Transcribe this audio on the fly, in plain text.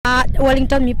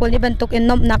Wellington มี pol บรรทุกอิน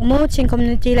นมนักมูชิง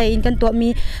community เลยอินกันตัวมี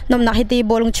นมนักให้ตี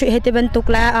บอลงช่วยให้ตีบรรทุก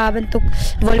และบรรทุก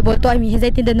วอลเลย์บอลตัวมีให้ใจ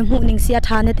ติดเดินหูหนึ่งเสียท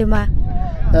านเนี่ยตีมา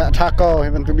ถ้าก็ให้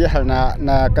บรรทุกเบี้ยหันน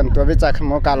ะกันตัววิจัยขโ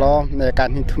มยกาล้อในการ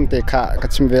หินทุ่มเตะขะกระ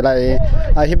ชิมเวลา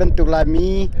ให้บรรทุกลายมี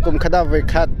กลุ่มขดาเว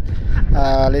คัด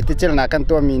เลยที่เจรนากัน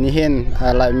ตัวมีนี่เห็น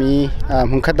ลายมี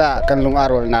หุ่นขดากันลงอา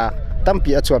รมณ์นาตั้ม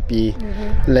ปีอัจฉริย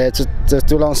เลย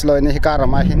จุลองสลอยในการ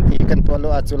มาเห็นที่กันตัวลู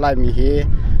กอัจฉริยมีเฮ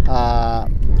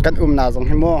กันนาจงใ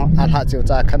ห้โมอาหารเจ้า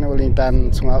จากขันวลินตัน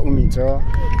สงอามีโจ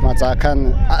มาจากขัน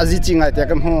อาจิจิงไอเดีย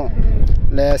กันโม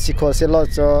และสิโคเซล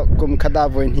โจกุมขดา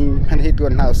วันหิพันหิตัว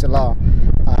นาเซล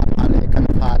มาเลยกัน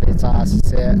ฟ้าเลยจ้าเ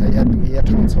สียยัดูเฮีย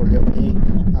ทั้งโซเลียวมี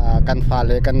กันฟ้าเ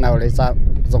ลยกันนาวเลยจ้า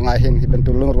จงไอเห็นที่เป็น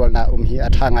ตัวลุงรัวนาฮีอา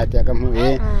ทางไอเดียกันโม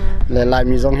เลยลาย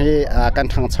มีจงให้กัน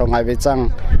ทางชาวไอเวจัง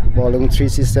บอลลุงทรี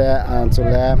ซิเซจุ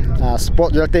เลสปอร์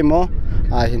ตเยอะเต็มโม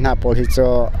หินหาพอที่จะ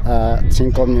ชิง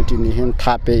คอมมูนิตี้นี้เห็นท่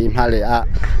าไปอิมฮาเลอะ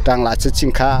ดังหลายชุดชิ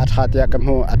งค้าท่าเดียกับ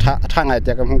หูท่าไงเดี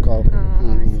ยกับหูก็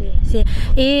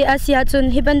อาเซียจน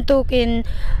ฮิบันตุกิน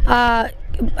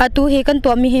ตัวเฮกันตั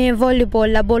วมีเฮวอลเลย์บอล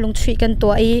และบอลลงทรีกันตั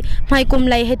วไม่กุม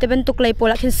ไลให้เตบันตุกไลปอ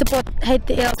ลคินสปอร์ตให้เต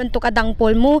บันตุกอดังปอ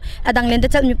ลมูอดังเลน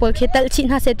จะมีปอลเคตัลชิน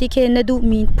ฮาเซติเคนดู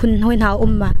มีพุนหอยหาว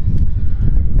มา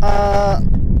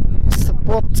สป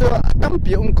อร์ตจะตั้ม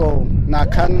ปีก็นัก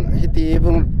ขันฮิตีบุ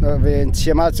ญเวนเชี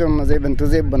ยมาจมจะเป็นตั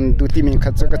วทีมิงขั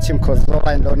ดก็ชิมโคสโลไล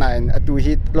น์โลไนน์ตัว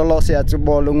ฮิตโลเสียจุบ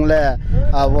อลลุงเล่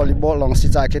วอลเลย์บอลลงสิ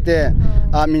จากเต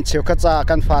มีเชียวขัดจาก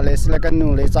กันฟาเลสและกันนู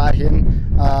เลยจากเห็น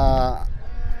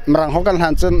มรังเขากันหั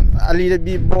นจนอลี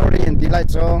บีบอลเห็นที่ไล่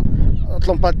โจล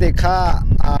งปฏิฆา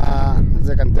จ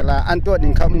ะกันแต่ละอันตัว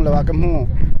ดิ่งข้ามเลวกันหู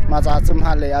มาจากจุมฮ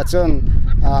าเลยจน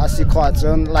สิขวาจ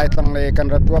นไล่ตั้งเลยกัน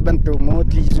รัตัวบรรทุกมู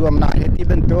ที่รวมนาเหตุ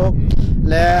บรรทุก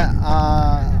และ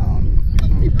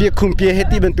เปียคุมเปียเห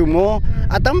ตุบรรทุกมู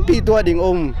ตั้มปีตัวดิ่ง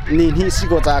นี่ที่สิ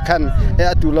โกจากขัน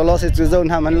ตุลล้อเสจุดน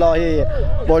ทำมันล้อให้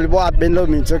บอลบอลเป็นโล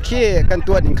มินจะขี้กัน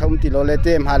ตัวดิ่งข้ามติโลเลเต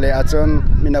มฮาเลยจน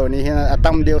มินเอานี่เห็น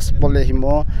ตั้มเดียวสปอลเลยหิโม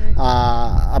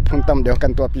พุ่งตั้มเดียวกั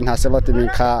นตัวปีนหาเซลติมิ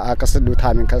ค่ากษัตริย์ดูทา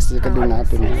มิค่าสิกดูนา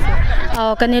ตัวนี้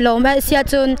กันนี่ล้อแม่เสีย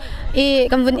จน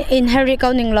กันวันอินเฮริเขา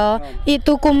หนึ่งล้อ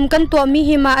ตุกุมกันตัวมี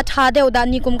หิมาท่าเดียวดา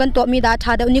นี่กุมกันตัวมีดาท่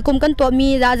าเดียวนี่กุมกันตัวมี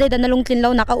ดาใจดันลงทินเรา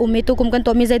หนักอุ้มตุกุมกันตั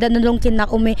วมีใจดันลงทินหนัก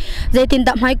อุ้มใจติน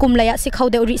ดับให้กุมเลยสิเขา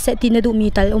เดียวริเซตินดูมี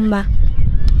ตัลอุ้มมา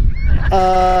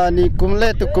นี่กุมเล่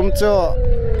ตุกุมโจ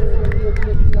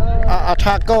อาท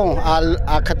ากง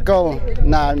อาขัดกง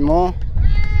นายโม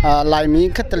ลายมี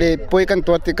ขัดเลยป่วยกัน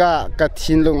ตัวติกากระ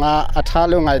ทินลงอาทา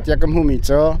ลงไอเดียกับหูมิโจ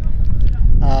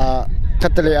ขั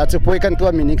ดเลยอาจจะป่วยกันตัว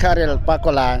มินิคาเรลปาก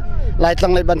ลาลายตั้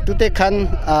งเลยบรรทุกเตคัน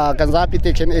กันซาพิเต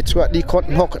คันชัวดีคน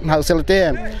หกเฮาเซลเต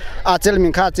อาเจลมิ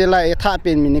นคาเจลายท่าเ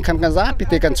ป็นมินิคันกันซาพิ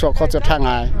เตกันชัวเขาจะทางไง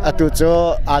ตุโจ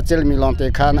อาเจลมิลองเต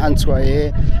คันอันชัว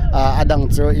อดัง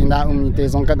โจอินามีเต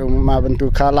จงกันมาบรรทุ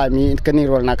กขาลายมีกันนี่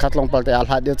รวนักขัดลงไปแต่อา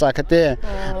ลาเดียวจากเต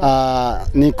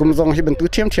นี่กุมจงให้บรรทุก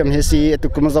เทียมเฮซีตุ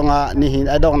กุมจงนี่หิน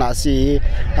ไอดองนาซี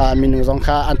มินุจงข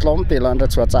าอันล้มเตลันจะ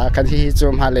ชัวจากกันที่จ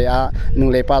มฮาเลอานุ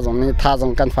เลป้าจงนี่ท่าจ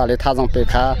งกันฟ้าเลยท่าจงเป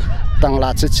ขาตั้งหลา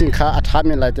ยชิงค้าอัฐา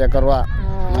มีอะไรเดียกว่า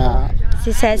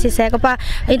สิเสก็ป่ะ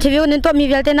อินเทอร์วิวนั้นตัวมีเ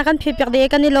วลเตนักการพิจารณา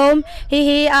กันนี่ลม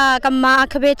ฮีกัมมา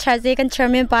ขบเชาร์เจกันเชอ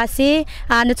ร์แมนปาซี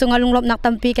นึกจงลุงลบนัก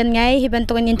ตั้มปีกันไงฮีเป็น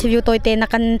ตัวอินเทอร์วิวตัวเตนัก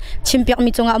การชิมเปียก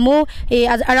มีจงอามู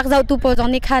อารักเจ้าตัวโปรจง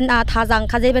นี่คันท่าจัง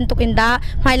ข้าจะเป็นตัวอินดา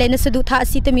ไม่เลยนึกสะดุดท่า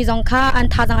สิตมีจงข้าอัน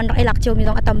ท่าจังอันรักไอหลักเจียวมีจ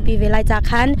งตั้มปีเวลาจาก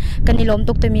ขันกันนี่ลม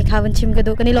ตุกตัวมีข้าวันชิมกัน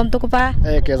ดูกันนี่ลมตุกป่ะ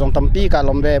เกี่ยวจงตั้มปีการ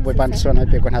ลมเบบวยปันส่วนให้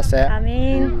เปียกคนหาเสอาเม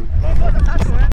น